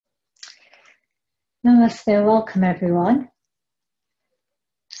Namaste, welcome everyone.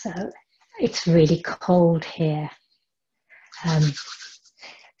 So it's really cold here.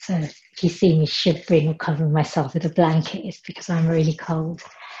 So if you see me shivering or covering myself with a blanket, it's because I'm really cold.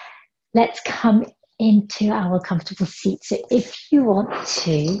 Let's come into our comfortable seat. So if you want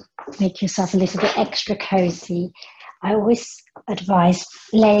to make yourself a little bit extra cozy, I always advise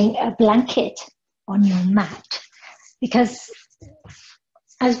laying a blanket on your mat, because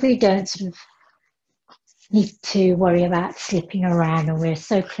as we don't sort of need to worry about slipping around and we're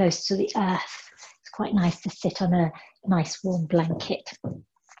so close to the earth, it's quite nice to sit on a nice warm blanket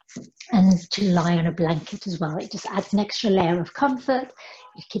and to lie on a blanket as well. It just adds an extra layer of comfort.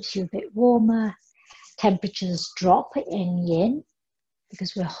 It keeps you a bit warmer. Temperatures drop in yin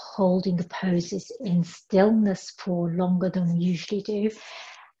because we're holding the poses in stillness for longer than we usually do,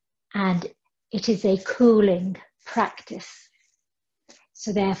 and it is a cooling practice.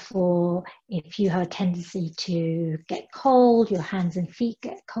 So therefore, if you have a tendency to get cold, your hands and feet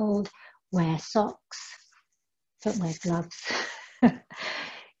get cold, wear socks, don't wear gloves.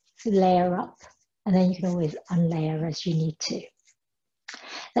 So layer up, and then you can always unlayer as you need to.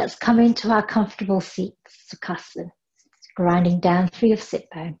 Let's come into our comfortable seat, Sukhasana, grounding down through your sit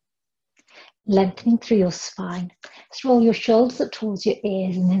bone, lengthening through your spine. Let's roll your shoulders up towards your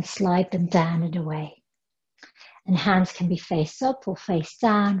ears and then slide them down and away. And hands can be face up or face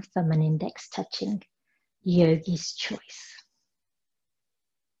down, thumb and index touching, yogi's choice.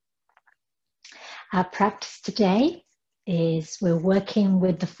 Our practice today is we're working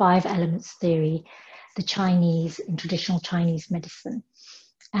with the 5 elements theory, the Chinese, in traditional Chinese medicine.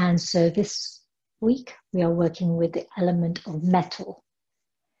 And so this week we are working with the element of metal.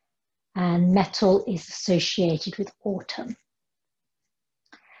 And metal is associated with autumn.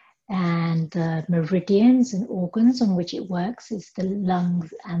 And the meridians and organs on which it works is the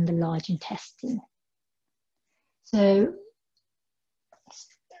lungs and the large intestine. So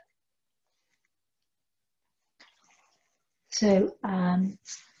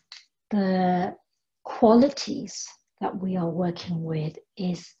the qualities that we are working with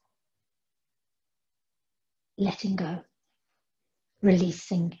is letting go,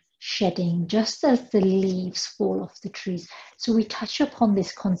 releasing, shedding, just as the leaves fall off the trees. So we touch upon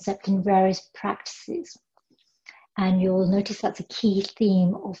this concept in various practices, and you'll notice that's a key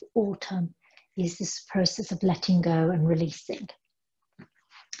theme of autumn, is this process of letting go and releasing.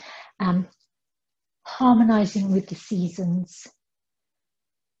 Harmonizing with the seasons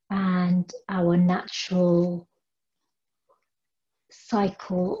and our natural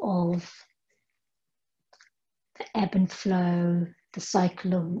cycle of the ebb and flow, the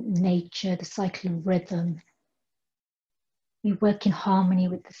cycle of nature, the cycle of rhythm. We work in harmony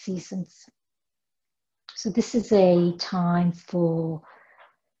with the seasons. So this is a time for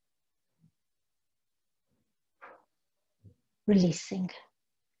releasing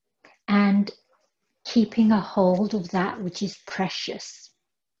and keeping a hold of that which is precious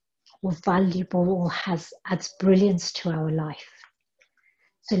or valuable or adds brilliance to our life.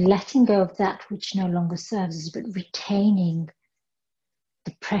 So letting go of that which no longer serves us, but retaining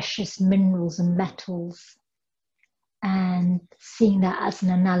the precious minerals and metals, and seeing that as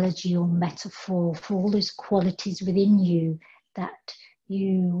an analogy or metaphor for all those qualities within you that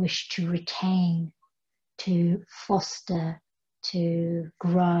you wish to retain, to foster, to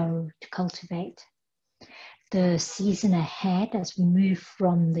grow, to cultivate. The season ahead, as we move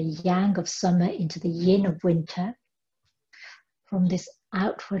from the yang of summer into the yin of winter, from this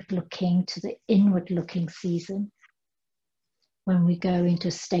outward looking to the inward looking season, when we go into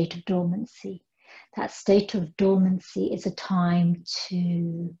a state of dormancy. That state of dormancy is a time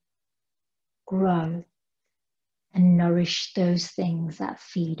to grow and nourish those things that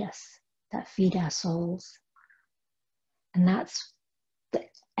feed us, that feed our souls. And that's the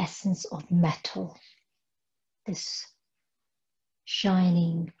essence of metal, this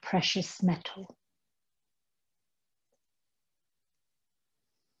shining, precious metal.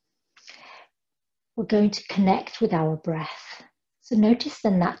 We're going to connect with our breath. So notice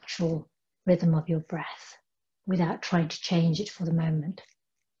the natural rhythm of your breath without trying to change it for the moment.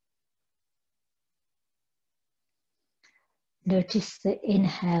 Notice the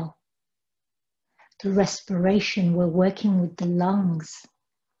inhale, the respiration. We're working with the lungs.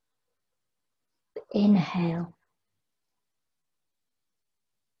 The inhale.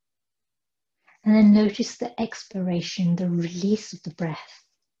 And then notice the expiration, the release of the breath.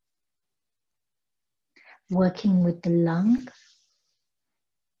 Working with the lung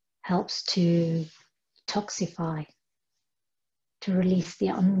helps to detoxify, to release the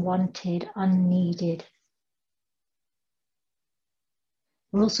unwanted, unneeded.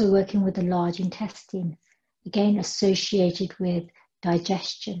 We're also working with the large intestine, again associated with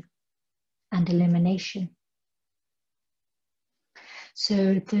digestion and elimination.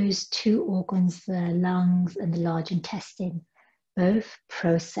 So those two organs, the lungs and the large intestine, both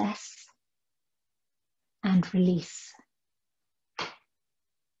process and release.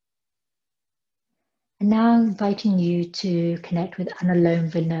 And now I'm inviting you to connect with Anulom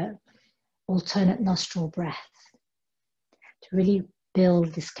Vilom, alternate nostril breath, to really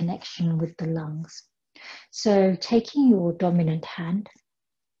build this connection with the lungs. So taking your dominant hand,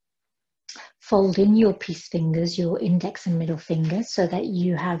 fold in your peace fingers, your index and middle fingers, so that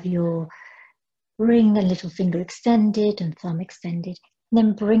you have your ring and little finger extended and thumb extended, and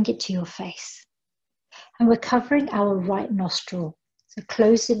then bring it to your face. And we're covering our right nostril. So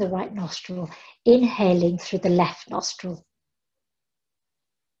closing the right nostril, inhaling through the left nostril.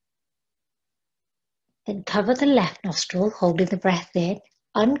 Then cover the left nostril, holding the breath in,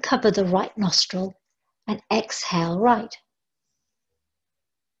 uncover the right nostril, and exhale right.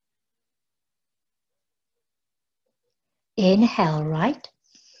 Inhale right.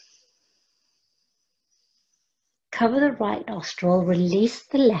 Cover the right nostril, release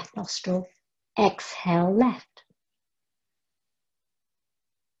the left nostril, exhale left.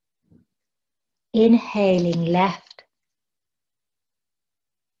 Inhaling left,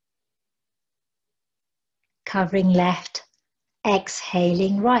 covering left,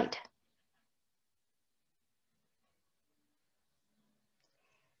 exhaling right.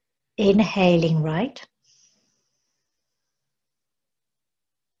 Inhaling right,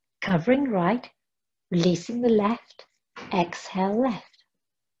 covering right, releasing the left, exhale left.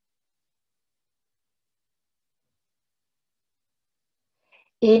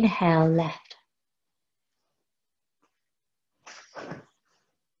 Inhale left.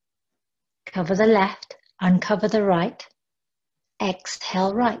 Cover the left, uncover the right,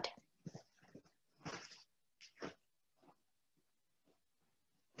 exhale right.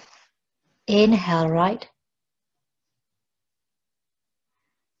 Inhale right.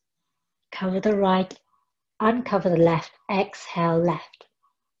 Cover the right, uncover the left, exhale left.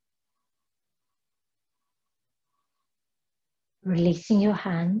 Releasing your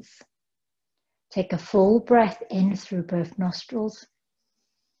hands. Take a full breath in through both nostrils.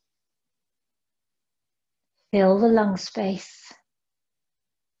 Fill the lung space.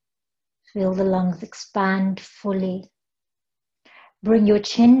 Feel the lungs expand fully. Bring your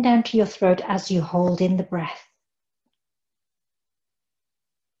chin down to your throat as you hold in the breath.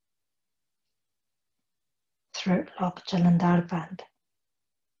 Throat lock, Jalandhar Band.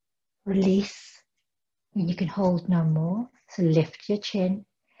 Release when you can hold no more. So lift your chin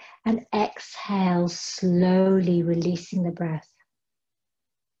and exhale slowly, releasing the breath.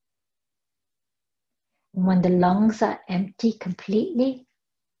 And when the lungs are empty completely,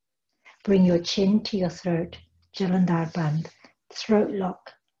 bring your chin to your throat, Jalandhar Band, throat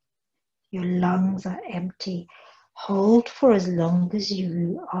lock. Your lungs are empty. Hold for as long as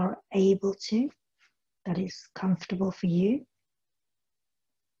you are able to, that is comfortable for you.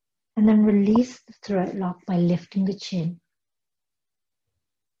 And then release the throat lock by lifting the chin.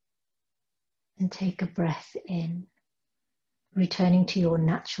 And take a breath in, returning to your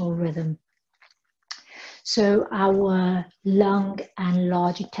natural rhythm. So our lung and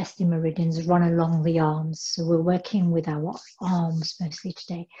large intestine meridians run along the arms. So we're working with our arms mostly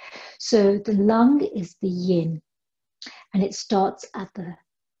today. So the lung is the yin, and it starts at the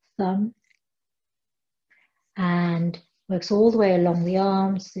thumb and works all the way along the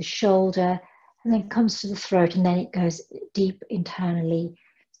arms, the shoulder, and then comes to the throat, and then it goes deep internally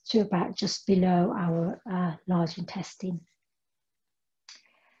to about just below our large intestine.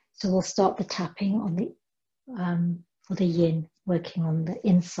 So we'll start the tapping on the for the yin, working on the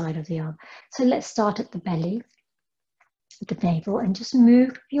inside of the arm. So let's start at the belly, at the navel, and just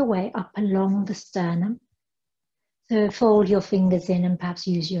move your way up along the sternum. So fold your fingers in and perhaps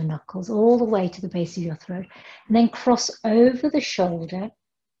use your knuckles all the way to the base of your throat, and then cross over the shoulder,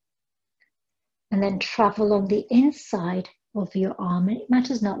 and then travel on the inside of your arm. And it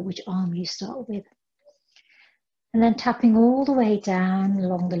matters not which arm you start with. And then tapping all the way down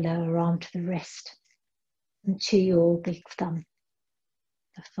along the lower arm to the wrist and to your big thumb,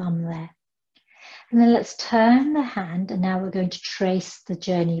 the thumb there. And then let's turn the hand, and now we're going to trace the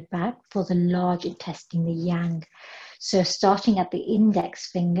journey back for the large intestine, the yang. So starting at the index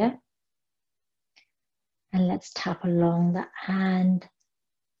finger, and let's tap along that hand,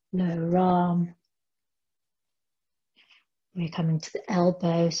 lower arm. We're coming to the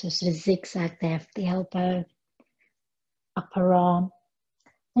elbow, so sort of zigzag there for the elbow, upper arm,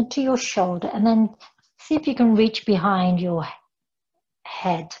 and to your shoulder, and then see if you can reach behind your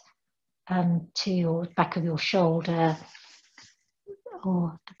head to your back of your shoulder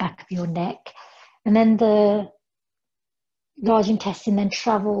or the back of your neck. And then the large intestine then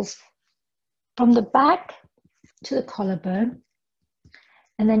travels from the back to the collarbone.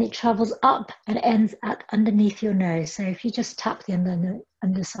 And then it travels up and ends at underneath your nose. So if you just tap the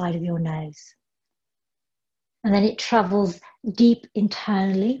underside of your nose. And then it travels deep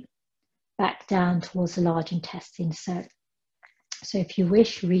internally back down towards the large intestine. So if you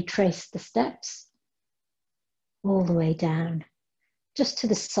wish, retrace the steps all the way down, just to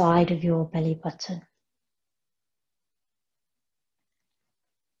the side of your belly button.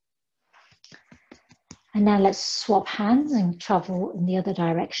 And now let's swap hands and travel in the other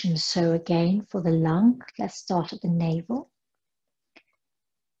direction. So again, for the lung, let's start at the navel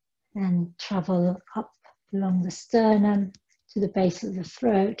and travel up along the sternum to the base of the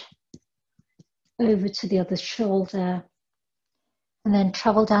throat, over to the other shoulder, and then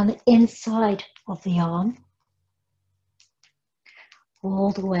travel down the inside of the arm,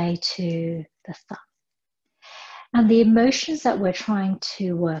 all the way to the thumb. And the emotions that we're trying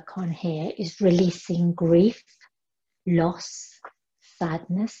to work on here is releasing grief, loss,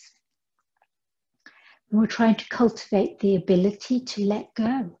 sadness. And we're trying to cultivate the ability to let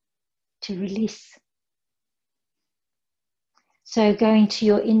go, to release. So going to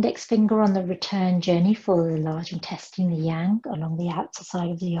your index finger on the return journey for the large intestine, the yang, along the outer side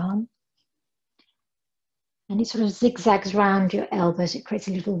of the arm. And it sort of zigzags around your elbows. It creates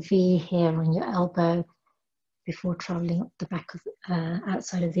a little V here on your elbow before traveling up the back of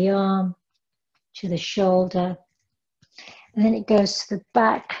outside of the arm to the shoulder. And then it goes to the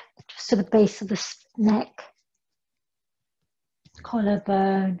back, just to the base of the neck,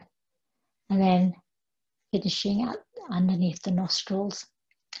 collarbone, and then finishing out underneath the nostrils.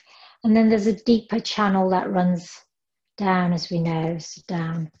 And then there's a deeper channel that runs down, as we know, so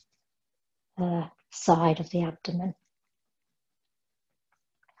down the side of the abdomen.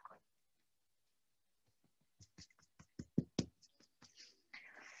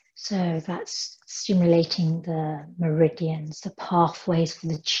 So that's stimulating the meridians, the pathways for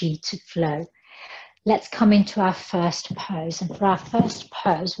the chi to flow. Let's come into our first pose. And for our first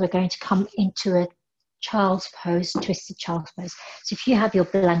pose, we're going to come into a child's pose, twisted child's pose. So if you have your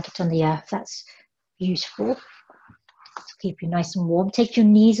blanket on the earth, that's beautiful. To keep you nice and warm. Take your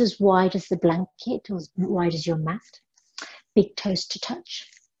knees as wide as the blanket, or as wide as your mat. Big toes to touch.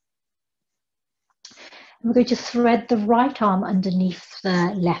 We're going to thread the right arm underneath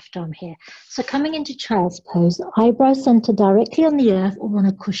the left arm here. So coming into child's pose, eyebrows center directly on the earth or on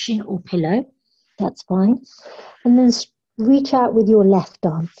a cushion or pillow. That's fine. And then reach out with your left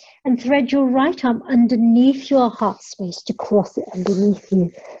arm and thread your right arm underneath your heart space to cross it underneath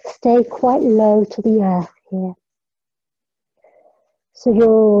you. Stay quite low to the earth here. So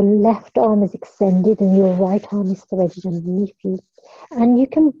your left arm is extended and your right arm is threaded underneath you. And you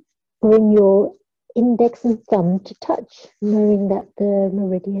can bring your index and thumb to touch, knowing that the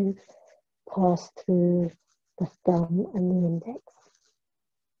meridians pass through the thumb and the index.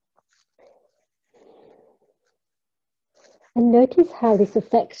 And notice how this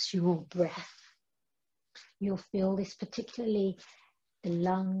affects your breath. You'll feel this particularly the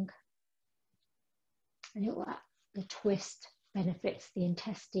lung, and the twist benefits the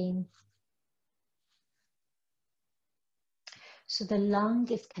intestine. So the lung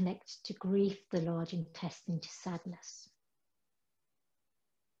is connected to grief, the large intestine to sadness.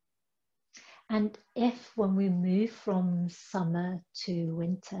 And if when we move from summer to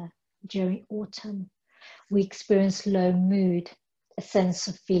winter, during autumn, we experience low mood, a sense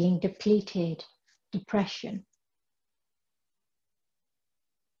of feeling depleted, depression,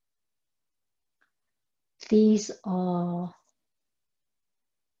 these are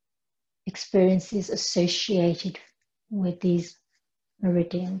experiences associated with these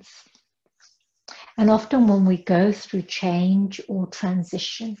meridians. And often when we go through change or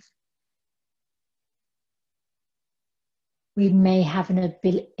transition, we may have an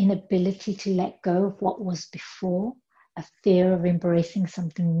inability to let go of what was before, a fear of embracing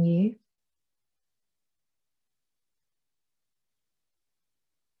something new.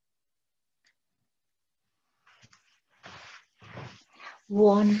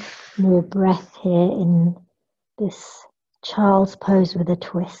 One more breath here in this child's pose with a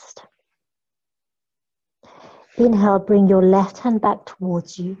twist. Inhale, bring your left hand back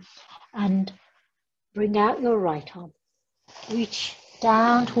towards you and bring out your right arm. Reach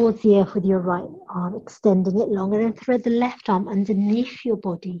down towards the earth with your right arm, extending it long, and then thread the left arm underneath your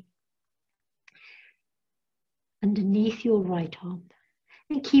body, underneath your right arm.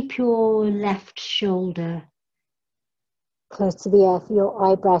 And keep your left shoulder Close to the earth, your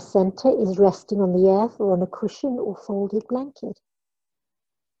eyebrow center is resting on the earth or on a cushion or folded blanket.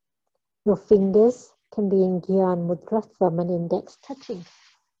 Your fingers can be in Gyan Mudra, thumb and index touching.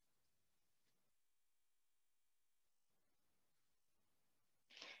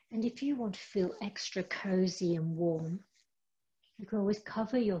 And if you want to feel extra cozy and warm, you can always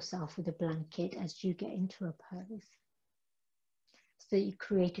cover yourself with a blanket as you get into a pose, so that you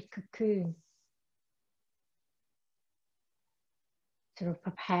create a cocoon, sort of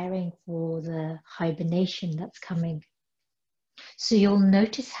preparing for the hibernation that's coming. So you'll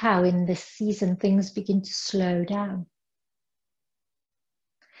notice how in this season things begin to slow down.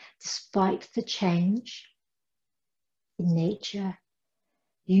 Despite the change in nature,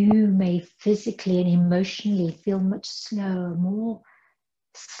 you may physically and emotionally feel much slower, more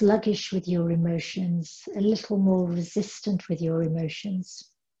sluggish with your emotions, a little more resistant with your emotions.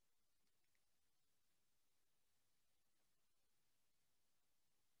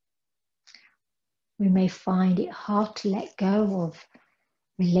 We may find it hard to let go of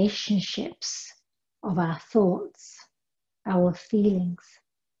relationships, of our thoughts, our feelings.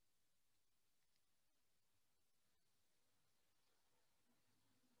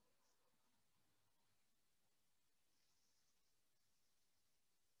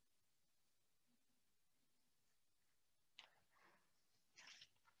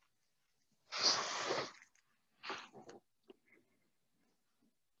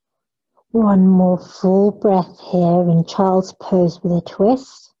 One more full breath here in child's pose with a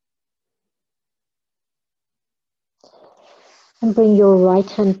twist. And bring your right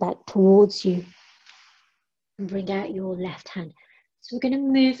hand back towards you. And bring out your left hand. So we're going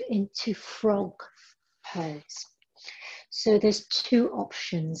to move into frog pose. So there's two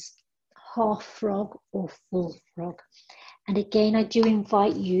options, half frog or full frog. And again, I do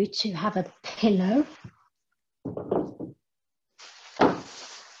invite you to have a pillow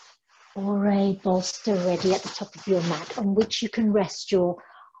or a bolster ready at the top of your mat on which you can rest your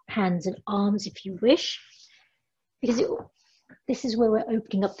hands and arms if you wish, because this is where we're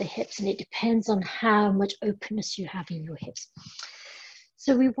opening up the hips, and it depends on how much openness you have in your hips.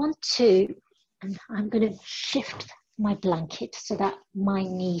 So we want to, and I'm going to shift my blanket so that my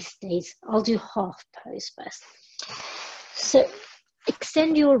knee stays. I'll do half pose first. So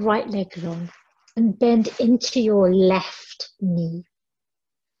extend your right leg long and bend into your left knee,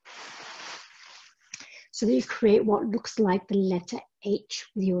 so that you create what looks like the letter H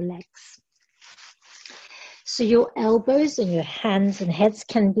with your legs. So your elbows and your hands and heads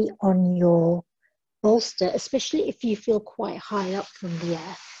can be on your bolster, especially if you feel quite high up from the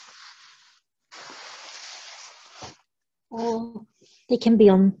earth. Or they can be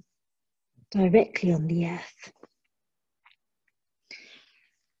directly on the earth.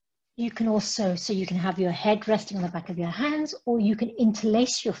 You can also, so you can have your head resting on the back of your hands, or you can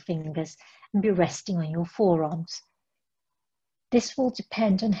interlace your fingers and be resting on your forearms. This will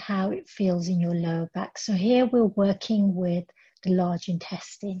depend on how it feels in your lower back. So here we're working with the large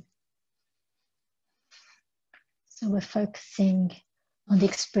intestine. So we're focusing on the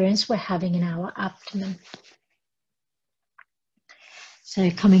experience we're having in our abdomen.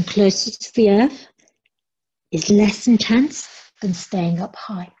 So coming closer to the earth is less intense than staying up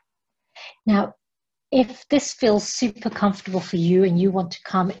high. Now, if this feels super comfortable for you and you want to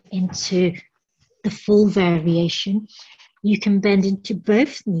come into the full variation, you can bend into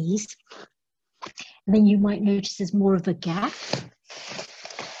both knees, and then you might notice there's more of a gap,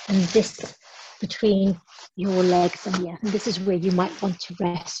 and this between your legs and the earth. And this is where you might want to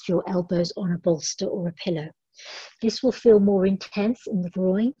rest your elbows on a bolster or a pillow. This will feel more intense in the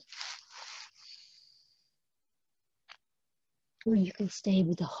groin, or you can stay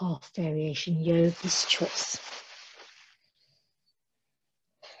with the half variation, yogi's choice.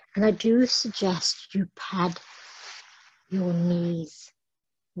 And I do suggest you pad your knees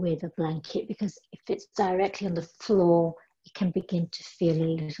with a blanket, because if it's directly on the floor, it can begin to feel a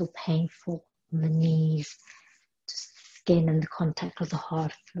little painful on the knees, just the skin and the contact of the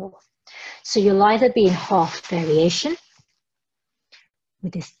hard floor. So you'll either be in half variation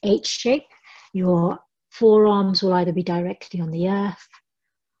with this H shape. Your forearms will either be directly on the earth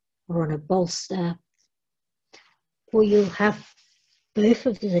or on a bolster, or you'll have both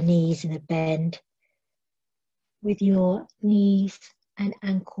of the knees in a bend with your knees and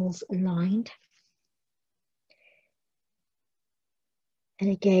ankles aligned.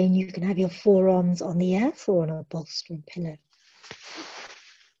 And again, you can have your forearms on the earth or on a bolster and pillow.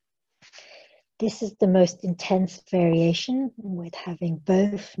 This is the most intense variation with having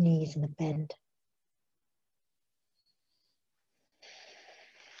both knees in a bend.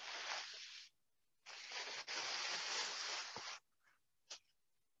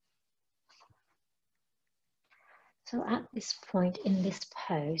 So at this point in this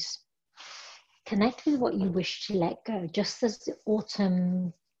pose, connect with what you wish to let go, just as the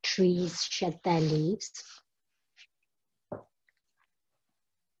autumn trees shed their leaves.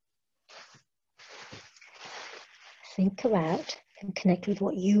 Think about and connect with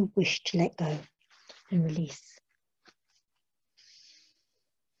what you wish to let go and release.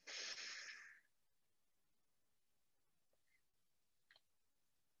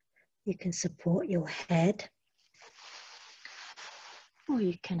 You can support your head, or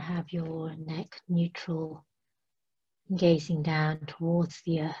you can have your neck neutral, gazing down towards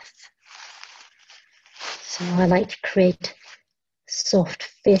the earth. So I like to create soft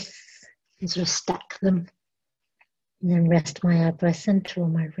fists and sort of stack them, and then rest my eyebrow center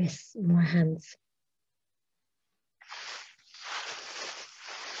on my wrists and my hands.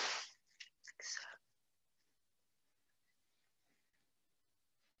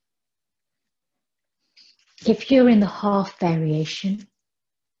 If you're in the half variation,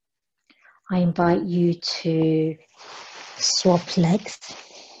 I invite you to swap legs.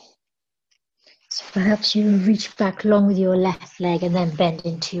 So perhaps you reach back long with your left leg and then bend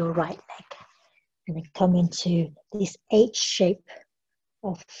into your right leg. And then come into this H shape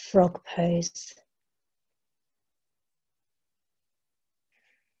of frog pose.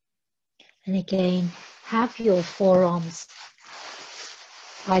 And again, have your forearms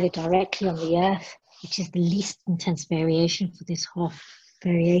either directly on the earth, which is the least intense variation for this half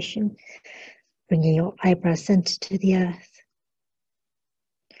variation, bringing your eyebrow center to the earth.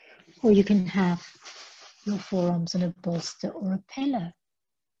 Or you can have your forearms on a bolster or a pillow.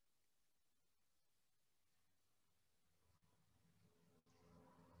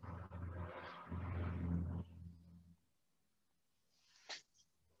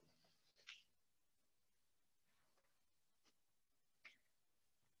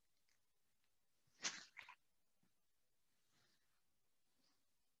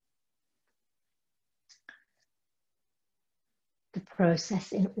 The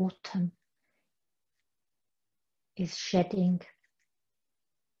process in autumn is shedding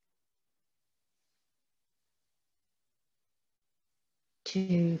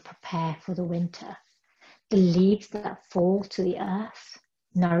to prepare for the winter. The leaves that fall to the earth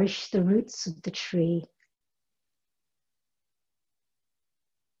nourish the roots of the tree.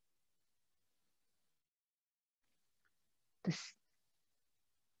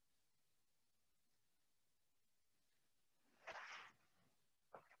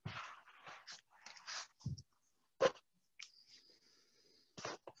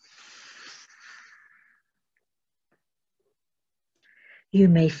 You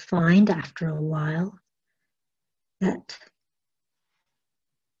may find after a while that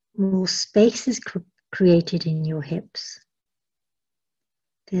more space is created in your hips.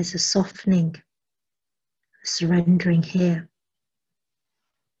 There's a softening, a surrendering here.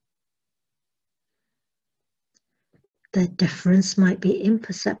 The difference might be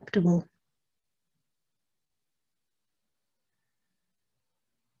imperceptible.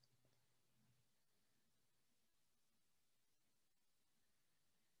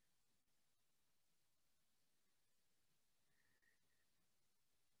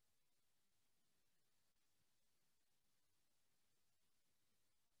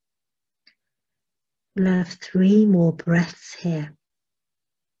 We'll have 3 more breaths here.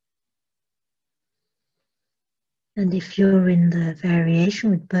 And if you're in the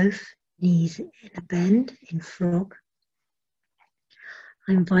variation with both knees in a bend, in frog,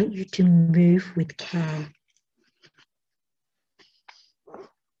 I invite you to move with care.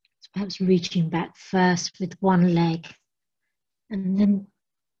 So perhaps reaching back first with one leg and then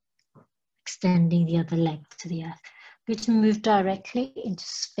extending the other leg to the earth. We're going to move directly into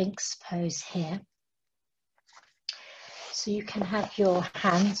Sphinx pose here. So you can have your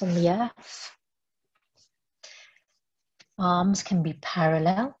hands on the earth. Arms can be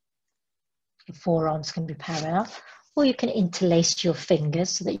parallel. Your forearms can be parallel. Or you can interlace your fingers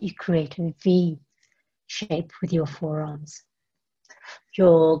so that you create a V shape with your forearms.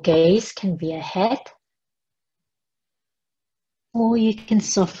 Your gaze can be ahead. Or you can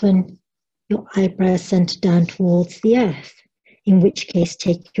soften your eyebrows center down towards the earth, in which case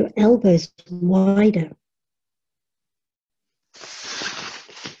take your elbows wider.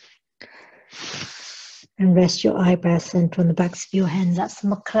 And rest your eyebrows center on the backs of your hands. That's the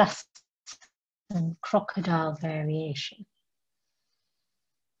Makras and crocodile variation.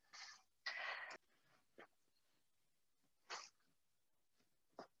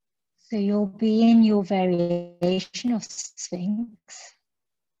 So you'll be in your variation of Sphinx.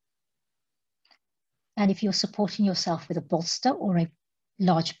 And if you're supporting yourself with a bolster or a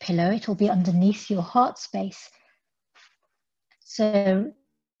large pillow, it will be underneath your heart space. So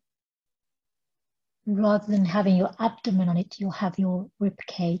rather than having your abdomen on it, you'll have your rib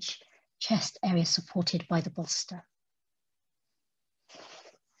cage, chest area supported by the bolster.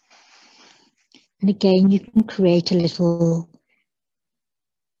 And again, you can create a little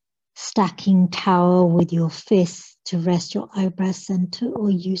stacking tower with your fists to rest your eyebrow center, or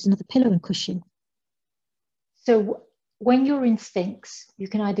use another pillow and cushion. So when you're in Sphinx, you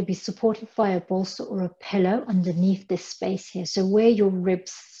can either be supported by a bolster or a pillow underneath this space here. So where your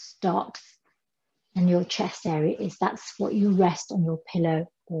ribs start and your chest area is, that's what you rest on your pillow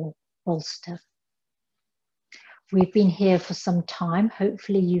or bolster. We've been here for some time.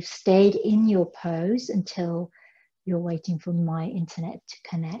 Hopefully you've stayed in your pose until you're waiting for my internet to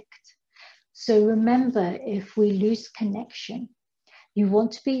connect. So remember, if we lose connection, you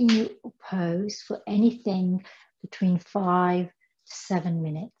want to be in your pose for anything between 5 to 7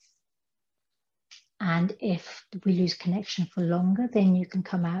 minutes. And if we lose connection for longer, then you can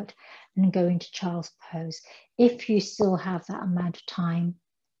come out and go into child's pose. If you still have that amount of time,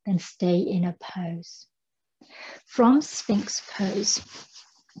 then stay in a pose. From Sphinx pose,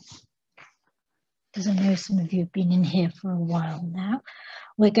 because I know some of you have been in here for a while now,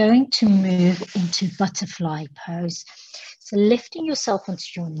 we're going to move into butterfly pose. So lifting yourself onto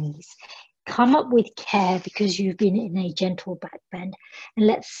your knees, come up with care because you've been in a gentle back bend, and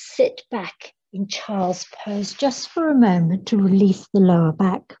let's sit back in child's pose just for a moment to release the lower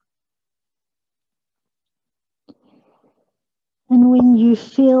back. And when you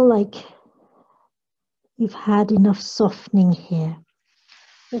feel like you've had enough softening here,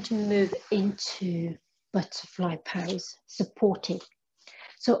 we're going to move into butterfly pose, supported.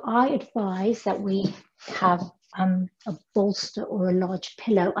 So I advise that we have a bolster or a large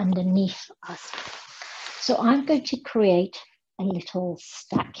pillow underneath us. So I'm going to create a little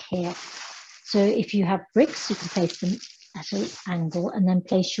stack here. So if you have bricks, you can place them at an angle and then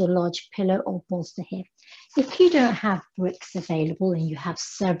place your large pillow or bolster here. If you don't have bricks available and you have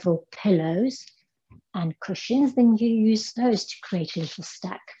several pillows and cushions, then you use those to create a little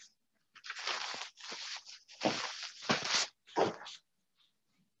stack.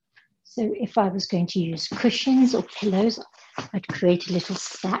 So if I was going to use cushions or pillows, I'd create a little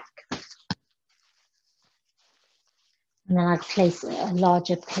stack. And then I'd place a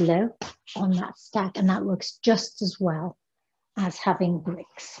larger pillow on that stack, and that works just as well as having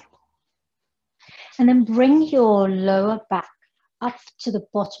bricks. And then bring your lower back up to the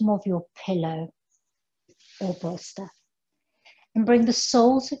bottom of your pillow or bolster. And bring the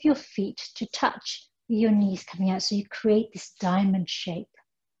soles of your feet to touch with your knees coming out. So you create this diamond shape,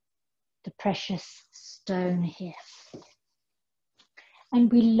 the precious stone here.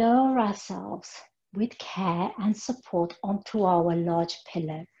 And we lower ourselves with care and support onto our large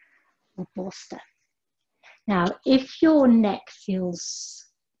pillow or bolster. Now, if your neck feels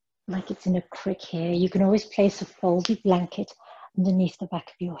like it's in a crick here, you can always place a folded blanket underneath the back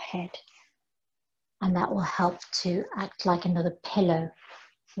of your head, and that will help to act like another pillow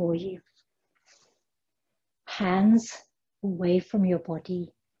for you. Hands away from your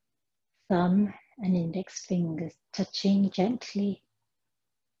body, thumb and index fingers touching gently.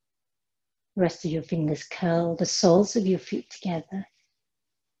 The rest of your fingers curl, the soles of your feet together.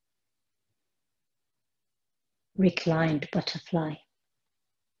 Reclined butterfly.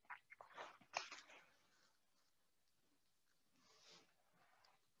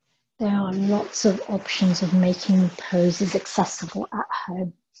 There are lots of options of making poses accessible at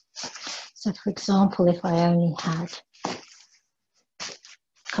home. So for example, if I only had a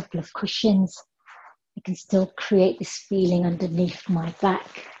couple of cushions, I can still create this feeling underneath my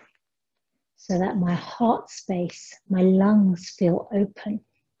back so that my heart space, my lungs feel open.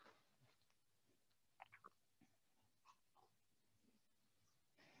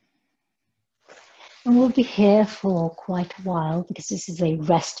 And we'll be here for quite a while because this is a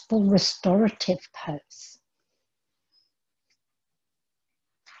restful, restorative pose.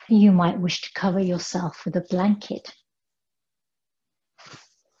 You might wish to cover yourself with a blanket.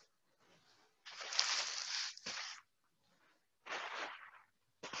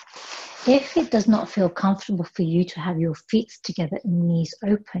 If it does not feel comfortable for you to have your feet together and knees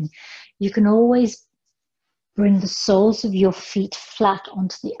open, you can always bring the soles of your feet flat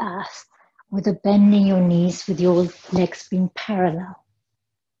onto the earth with a bend in your knees with your legs being parallel.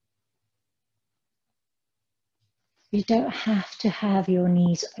 You don't have to have your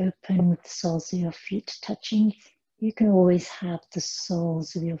knees open with the soles of your feet touching. You can always have the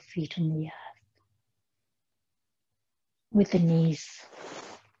soles of your feet on the earth with the knees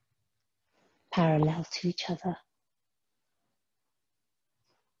parallel to each other.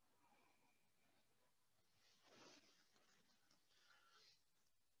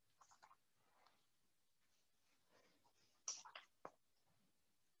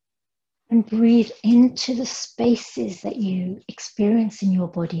 And breathe into the spaces that you experience in your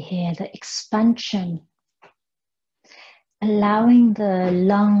body here, the expansion, allowing the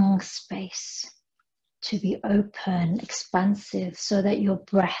lung space to be open, expansive, so that your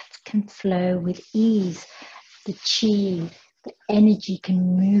breath can flow with ease. The chi, the energy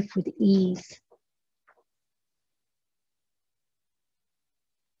can move with ease.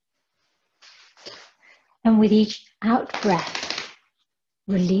 And with each out breath,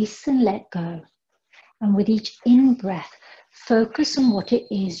 release and let go. And with each in-breath, focus on what it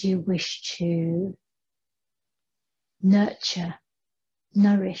is you wish to nurture,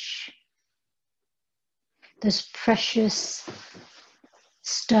 nourish. Those precious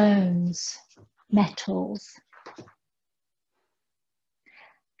stones, metals.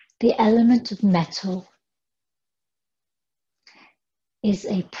 The element of metal is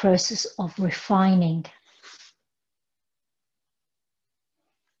a process of refining.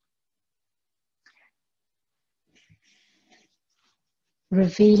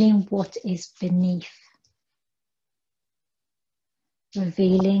 Revealing what is beneath,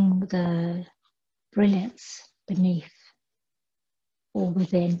 revealing the brilliance beneath or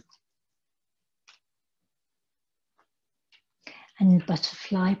within. And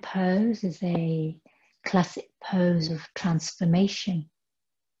butterfly pose is a classic pose of transformation.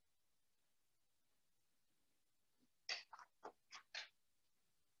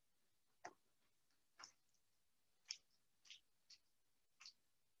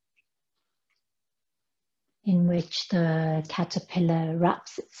 In which the caterpillar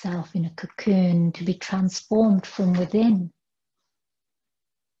wraps itself in a cocoon to be transformed from within.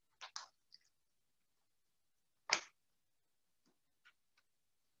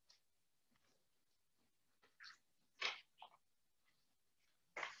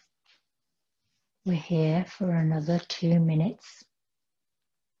 We're here for another 2 minutes.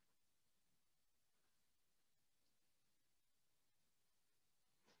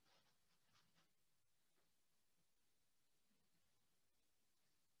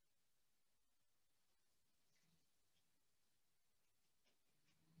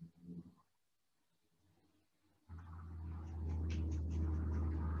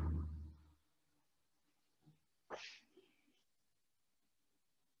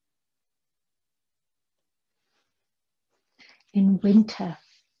 In winter,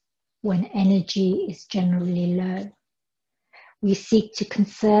 when energy is generally low, we seek to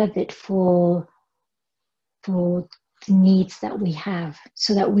conserve it for the needs that we have,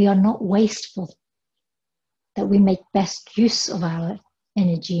 so that we are not wasteful, that we make best use of our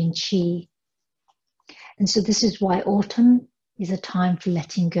energy and chi. And so this is why autumn is a time for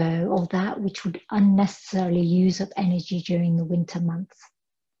letting go of that which would unnecessarily use up energy during the winter months,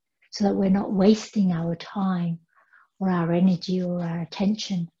 so that we're not wasting our time or our energy or our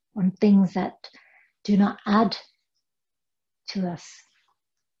attention on things that do not add to us.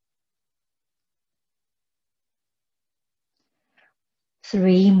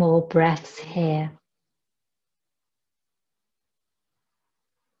 Three more breaths here.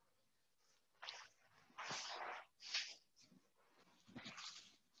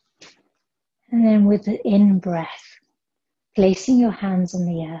 And then with the in-breath, placing your hands on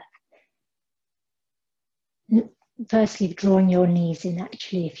the earth. Firstly, drawing your knees in,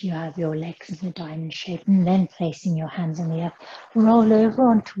 actually, if you have your legs in a diamond shape, and then placing your hands on the earth. Roll over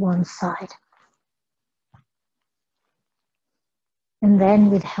onto one side. And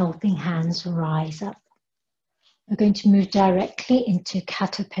then with helping hands, rise up. We're going to move directly into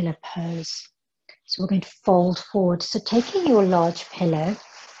caterpillar pose. So we're going to fold forward. So taking your large pillow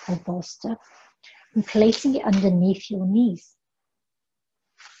or bolster and placing it underneath your knees.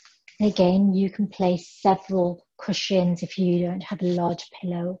 Again, you can place several cushions if you don't have a large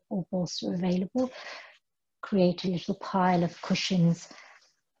pillow or bolster available. Create a little pile of cushions,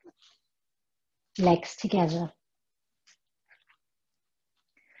 legs together.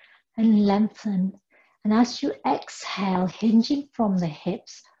 And lengthen. And as you exhale, hinging from the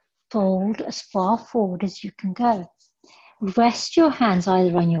hips, fold as far forward as you can go. Rest your hands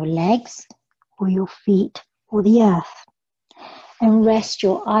either on your legs or your feet or the earth. And rest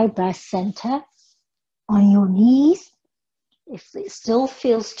your eyebrow center on your knees. If it still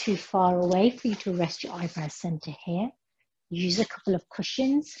feels too far away for you to rest your eyebrow center here, use a couple of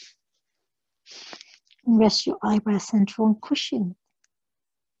cushions. And rest your eyebrow center on cushion.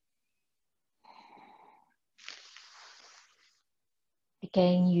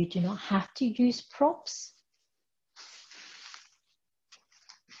 Again, you do not have to use props.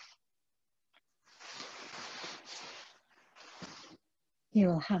 You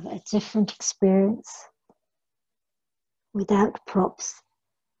will have a different experience without props.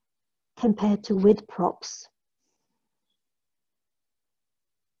 compared to with props.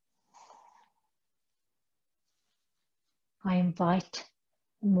 I invite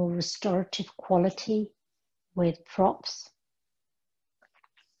a more restorative quality with props.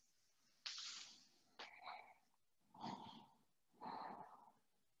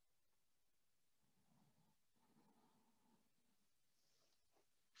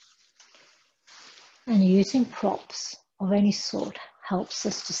 And using props of any sort helps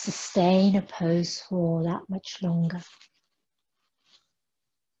us to sustain a pose for that much longer.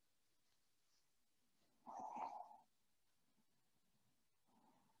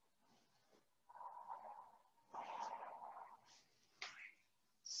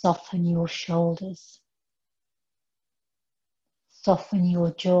 Soften your shoulders. Soften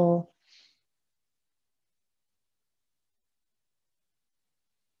your jaw.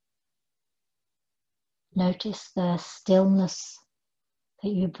 Notice the stillness that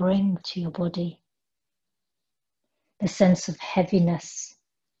you bring to your body, the sense of heaviness,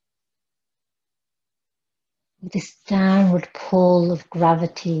 this downward pull of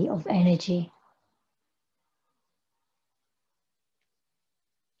gravity, of energy.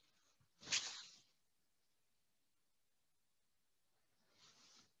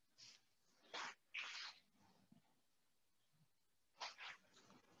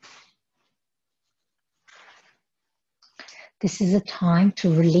 This is a time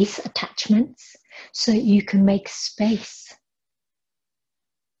to release attachments so you can make space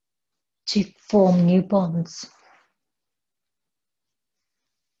to form new bonds.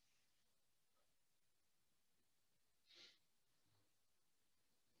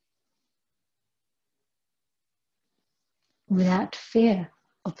 Without fear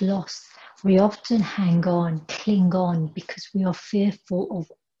of loss, we often hang on, cling on, because we are fearful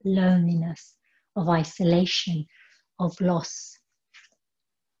of loneliness, of isolation, of loss.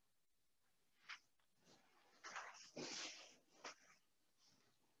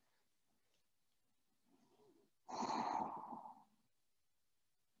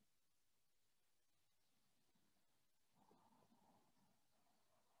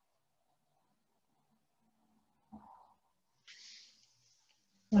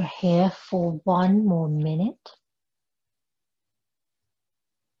 We're here for one more minute.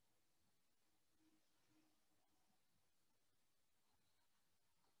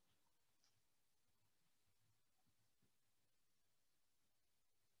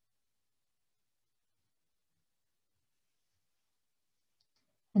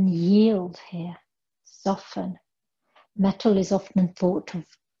 And yield here, soften. Metal is often thought of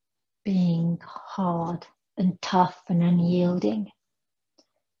being hard and tough and unyielding.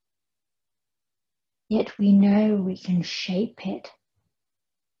 Yet we know we can shape it,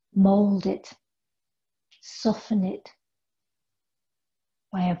 mold it, soften it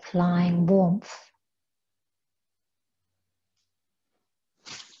by applying warmth.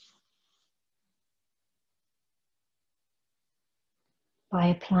 By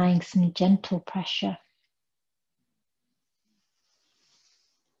applying some gentle pressure.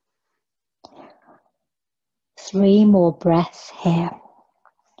 Three more breaths here.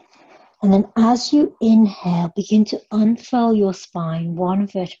 And then as you inhale, begin to unfurl your spine one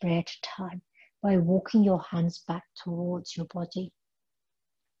vertebrae at a time by walking your hands back towards your body.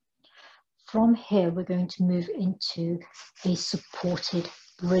 From here, we're going to move into a supported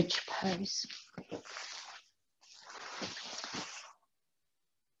bridge pose.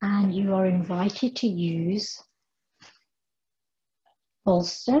 And you are invited to use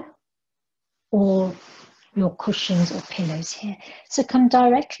bolster or your cushions or pillows here. So come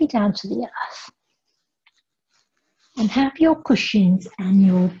directly down to the earth and have your cushions and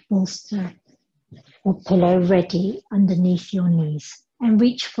your bolster or pillow ready underneath your knees and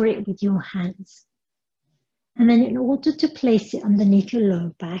reach for it with your hands. And then in order to place it underneath your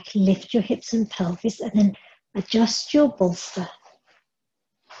lower back, lift your hips and pelvis and then adjust your bolster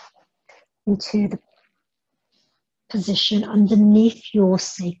into the position underneath your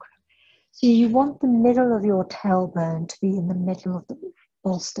sacrum. So you want the middle of your tailbone to be in the middle of the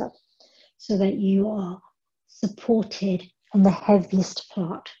bolster so that you are supported on the heaviest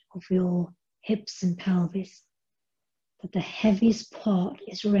part of your hips and pelvis. But the heaviest part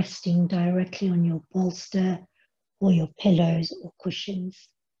is resting directly on your bolster or your pillows or cushions.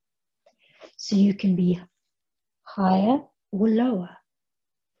 So you can be higher or lower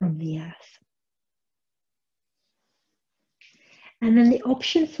from the earth. And then the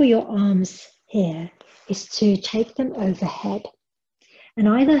option for your arms here is to take them overhead and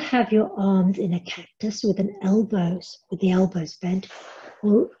either have your arms in a cactus with the elbows bent,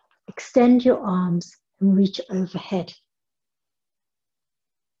 or extend your arms and reach overhead.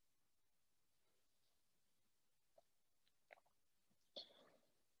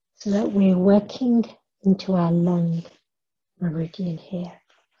 so that we're working into our lung meridian here.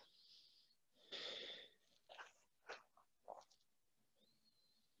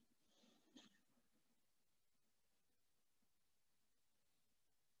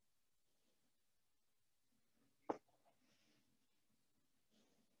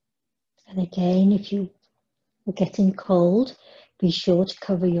 And again, if you are getting cold, be sure to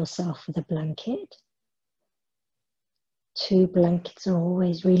cover yourself with a blanket. 2 blankets are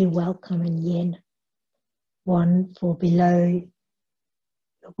always really welcome in yin. 1 for below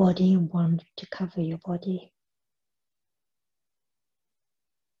your body and 1 to cover your body.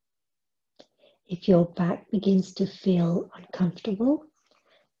 If your back begins to feel uncomfortable,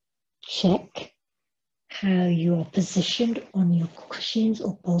 check how you are positioned on your cushions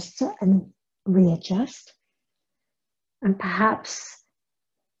or bolster and readjust. And perhaps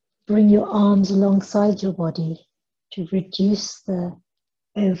bring your arms alongside your body to reduce the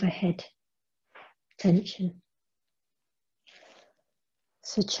overhead tension.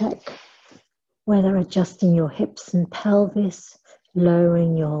 So check whether adjusting your hips and pelvis,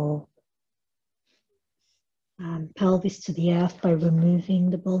 lowering your pelvis to the earth by removing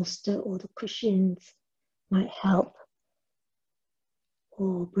the bolster or the cushions might help,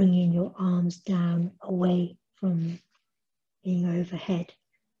 or bringing your arms down away from being overhead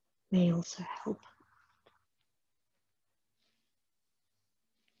may also help.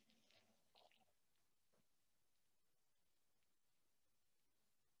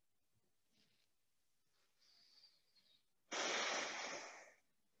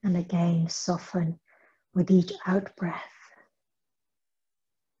 And again, soften with each out breath.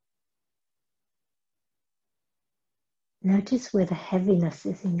 Notice where the heaviness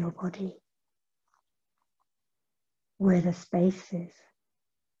is in your body, where the space is.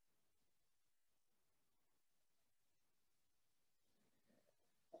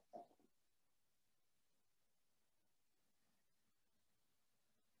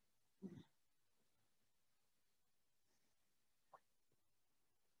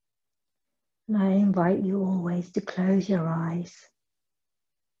 And I invite you always to close your eyes.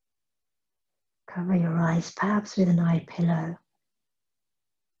 Cover your eyes, perhaps with an eye pillow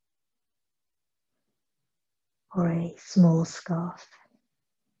or a small scarf.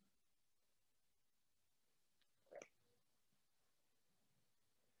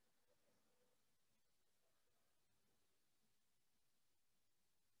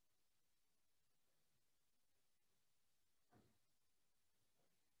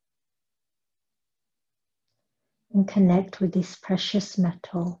 And connect with this precious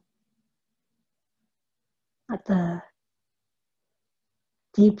metal at the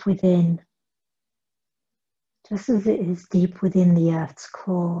deep within, just as it is deep within the earth's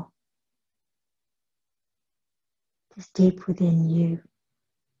core, just deep within you.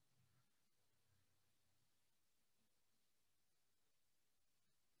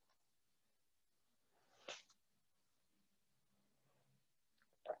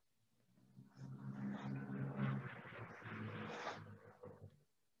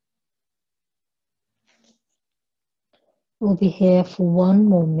 We'll be here for 1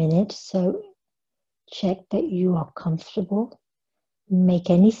 more minute, so check that you are comfortable.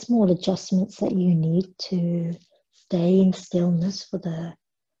 Make any small adjustments that you need to stay in stillness for the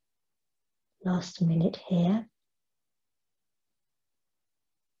last minute here.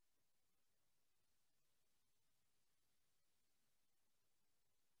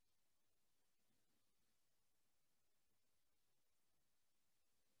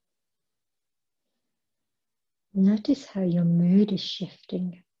 Notice how your mood is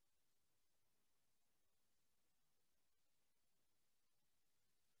shifting.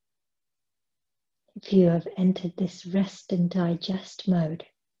 If you have entered this rest and digest mode.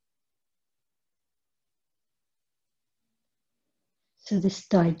 So this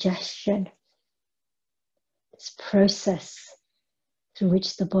digestion, this process through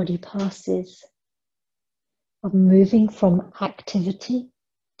which the body passes of moving from activity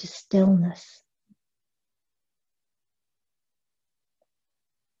to stillness.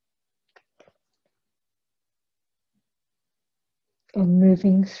 Of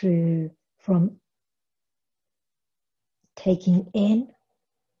moving through from taking in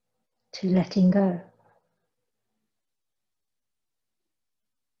to letting go.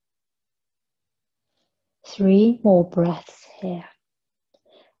 Three more breaths here.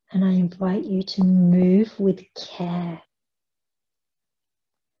 And I invite you to move with care.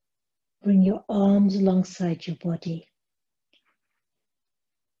 Bring your arms alongside your body.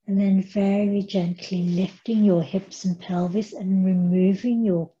 And then very gently lifting your hips and pelvis and removing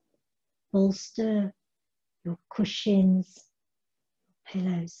your bolster, your cushions,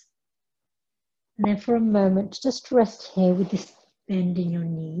 pillows. And then for a moment, just rest here with this bend in your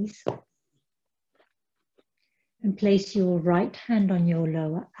knees. And place your right hand on your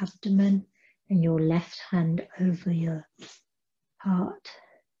lower abdomen and your left hand over your heart.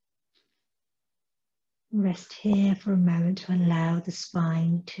 Rest here for a moment to allow the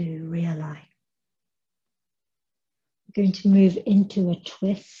spine to realign. We're going to move into a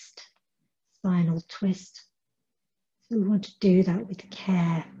twist, spinal twist. So we want to do that with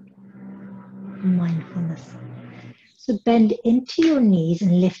care and mindfulness. So bend into your knees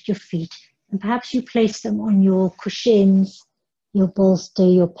and lift your feet. And perhaps you place them on your cushions, your bolster,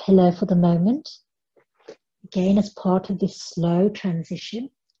 your pillow for the moment. Again, as part of this slow transition.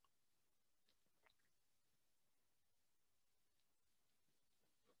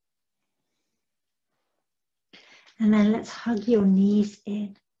 And then let's hug your knees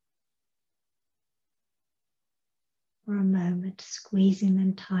in for a moment, squeezing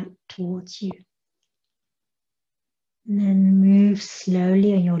them tight towards you. And then move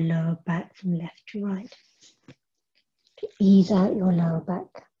slowly on your lower back from left to right to ease out your lower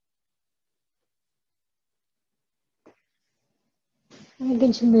back. And we're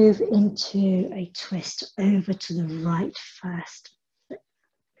going to move into a twist over to the right first.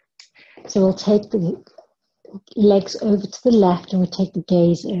 So we'll take the legs over to the left and we take the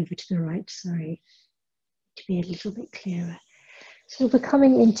gaze over to the right, sorry, to be a little bit clearer. So we're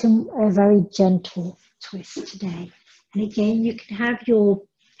coming into a very gentle twist today. And again, you can have your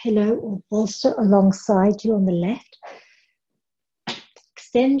pillow or bolster alongside you on the left.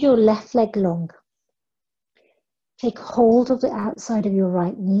 Extend your left leg long. Take hold of the outside of your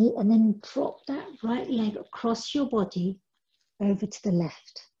right knee and then drop that right leg across your body over to the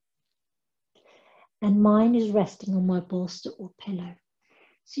left. And mine is resting on my bolster or pillow.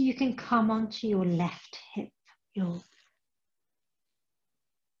 So you can come onto your left hip to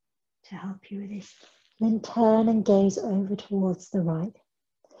help you with this. Then turn and gaze over towards the right.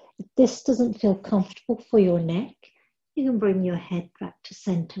 If this doesn't feel comfortable for your neck, you can bring your head back to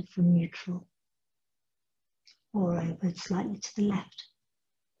center from neutral or over slightly to the left.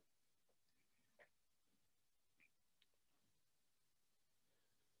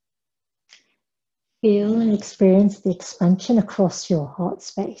 Feel and experience the expansion across your heart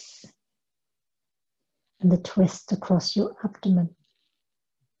space and the twist across your abdomen.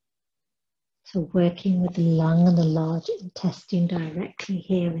 So working with the lung and the large intestine directly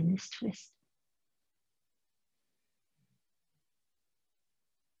here in this twist.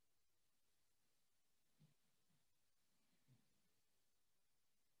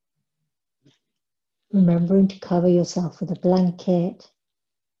 Remembering to cover yourself with a blanket.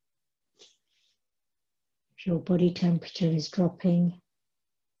 If your body temperature is dropping.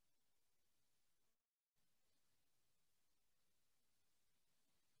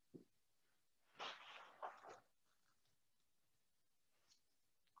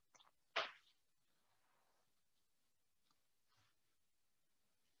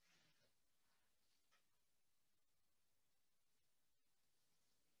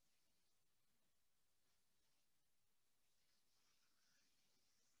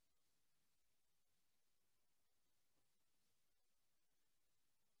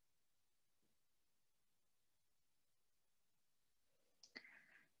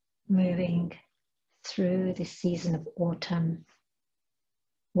 Moving through this season of autumn,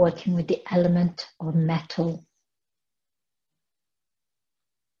 working with the element of metal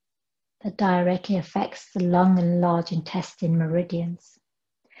that directly affects the lung and large intestine meridians,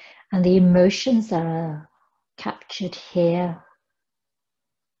 and the emotions that are captured here,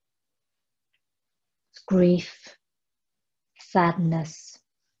 grief, sadness,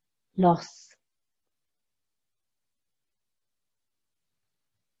 loss.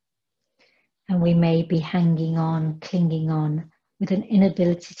 And we may be hanging on, clinging on, with an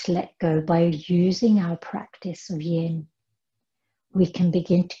inability to let go. By using our practice of yin, we can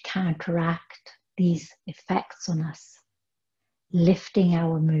begin to counteract these effects on us, lifting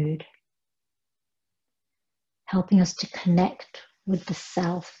our mood, helping us to connect with the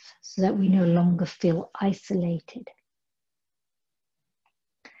self so that we no longer feel isolated,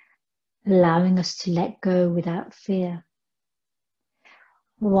 allowing us to let go without fear.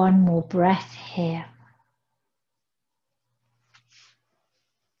 One more breath here.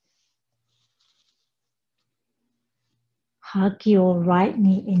 Hug your right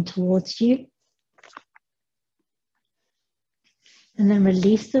knee in towards you. And then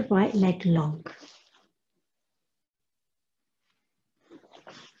release the right leg long.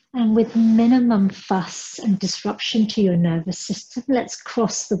 And with minimum fuss and disruption to your nervous system, let's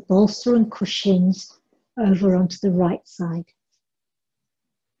cross the bolster and cushions over onto the right side.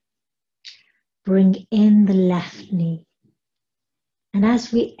 Bring in the left knee. And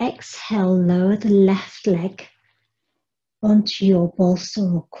as we exhale, lower the left leg onto your bolster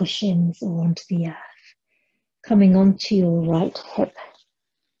or cushions or onto the earth, coming onto your right hip.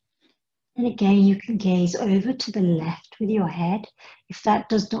 And again, you can gaze over to the left with your head. If that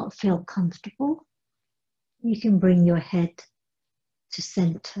does not feel comfortable, you can bring your head to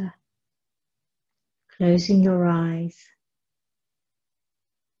center, closing your eyes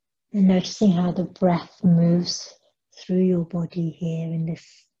and noticing how the breath moves through your body here in this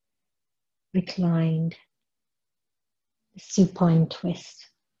reclined, supine twist.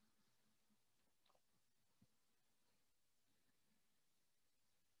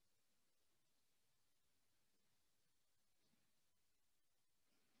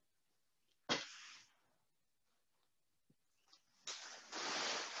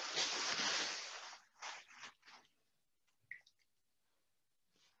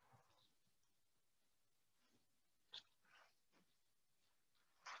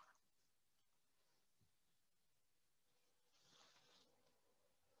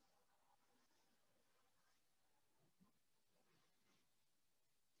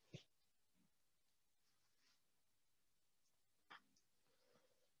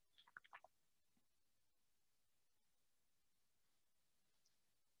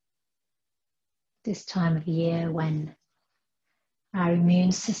 This time of year when our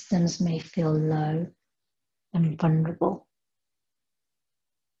immune systems may feel low and vulnerable.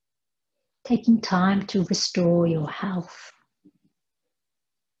 Taking time to restore your health,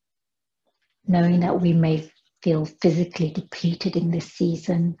 knowing that we may feel physically depleted in this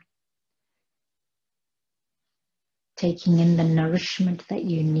season, taking in the nourishment that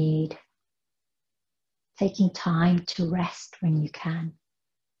you need, taking time to rest when you can.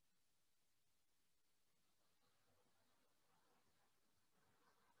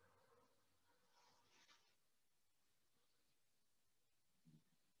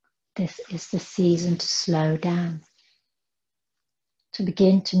 This is the season to slow down, to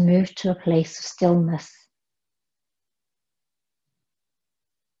begin to move to a place of stillness.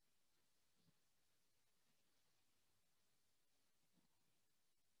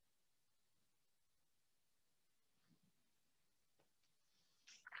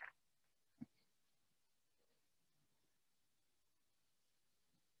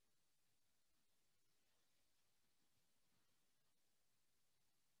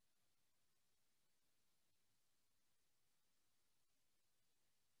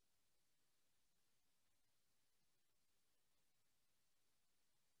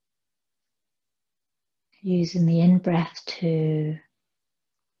 Using the in-breath to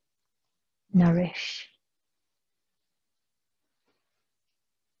nourish,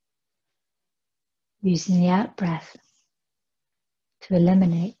 using the out-breath to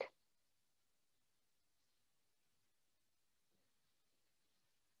eliminate.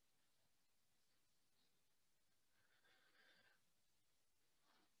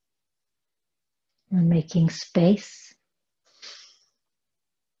 And making space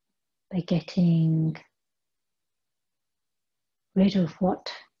by getting rid of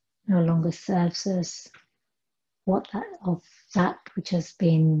what no longer serves us, of that which has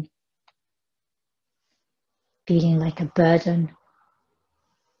been feeling like a burden.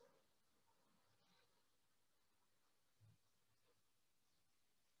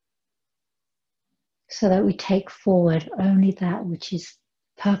 So that we take forward only that which is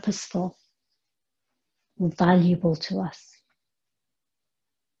purposeful or valuable to us.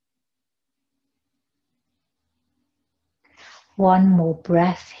 One more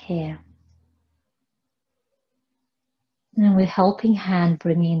breath here. And with helping hand,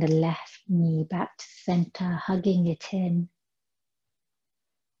 bringing the left knee back to center, hugging it in.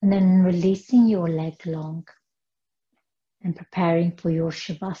 And then releasing your leg long and preparing for your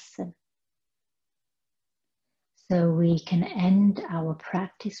Shavasana. So we can end our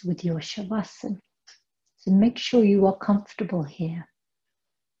practice with your Shavasana. So make sure you are comfortable here.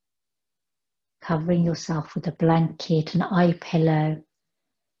 Covering yourself with a blanket, an eye pillow.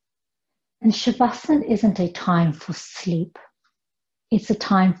 And Shavasana isn't a time for sleep. It's a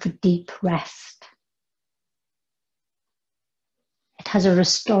time for deep rest. It has a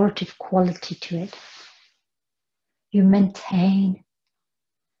restorative quality to it. You maintain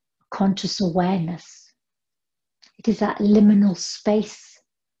conscious awareness. It is that liminal space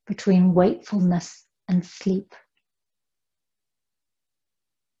between wakefulness and sleep.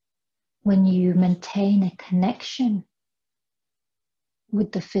 When you maintain a connection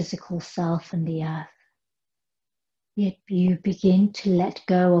with the physical self and the earth, yet you begin to let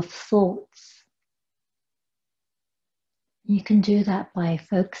go of thoughts. You can do that by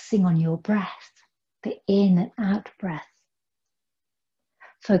focusing on your breath, the in and out breath,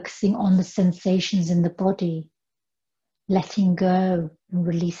 focusing on the sensations in the body, letting go and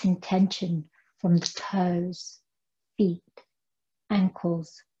releasing tension from the toes, feet,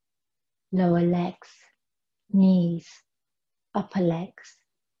 ankles, lower legs, knees, upper legs,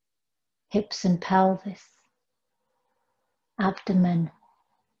 hips and pelvis, abdomen,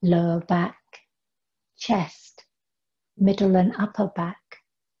 lower back, chest, middle and upper back,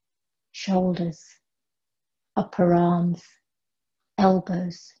 shoulders, upper arms,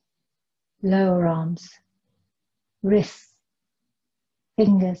 elbows, lower arms, wrists,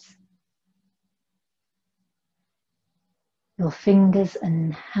 fingers, your fingers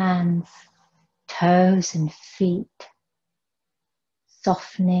and hands, toes and feet,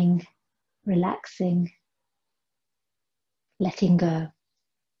 softening, relaxing, letting go.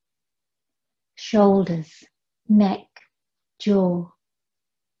 Shoulders, neck, jaw,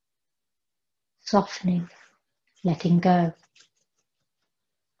 softening, letting go.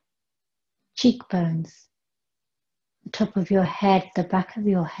 Cheekbones, the top of your head, the back of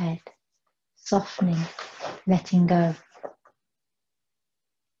your head, softening, letting go.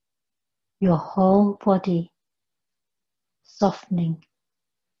 Your whole body, softening,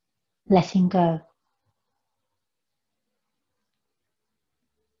 letting go.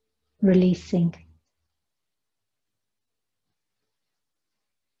 Releasing.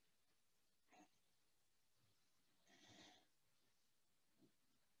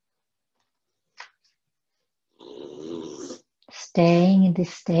 Staying in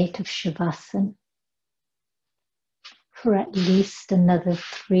this state of Shavasana for at least another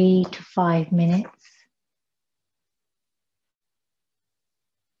 3 to 5 minutes.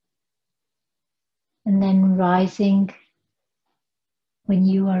 And then rising when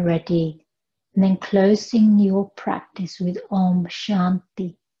you are ready, and then closing your practice with Om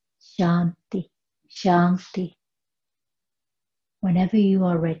Shanti, Shanti, Shanti, whenever you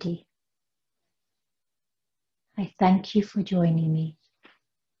are ready. I thank you for joining me.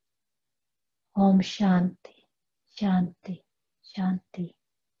 Om Shanti, Shanti, Shanti.